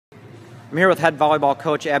I'm here with head volleyball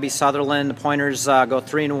coach Abbey Sutherland. The Pointers go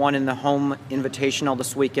 3-1 in the home invitational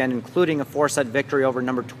this weekend, including a 4-set victory over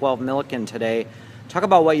number 12 Millikin today. Talk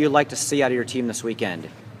about what you'd like to see out of your team this weekend.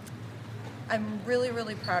 I'm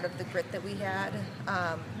really proud of the grit that we had.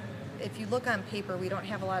 If you look on paper, we don't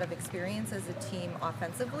have a lot of experience as a team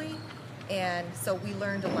offensively, and so we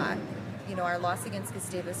learned a lot. You know, our loss against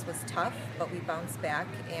Gustavus was tough, but we bounced back,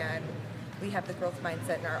 and we have the growth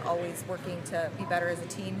mindset and are always working to be better as a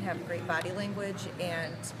team, have great body language,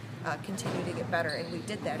 and continue to get better. And we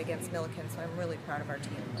did that against Millikin, so I'm really proud of our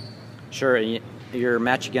team. Sure. Your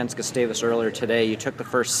match against Gustavus earlier today, you took the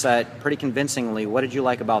first set pretty convincingly. What did you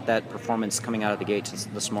like about that performance coming out of the gates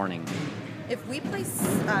this morning? If we play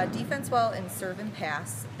defense well and serve and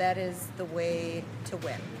pass, that is the way to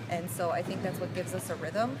win. And so I think that's what gives us a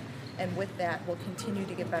rhythm. And with that, we'll continue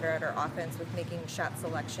to get better at our offense with making shot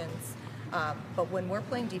selections. But when we're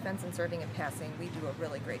playing defense and serving and passing, we do a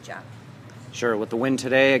really great job. Sure. With the win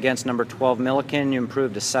today against number 12 Millikin, you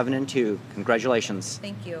improved to 7-2. Congratulations.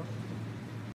 Thank you.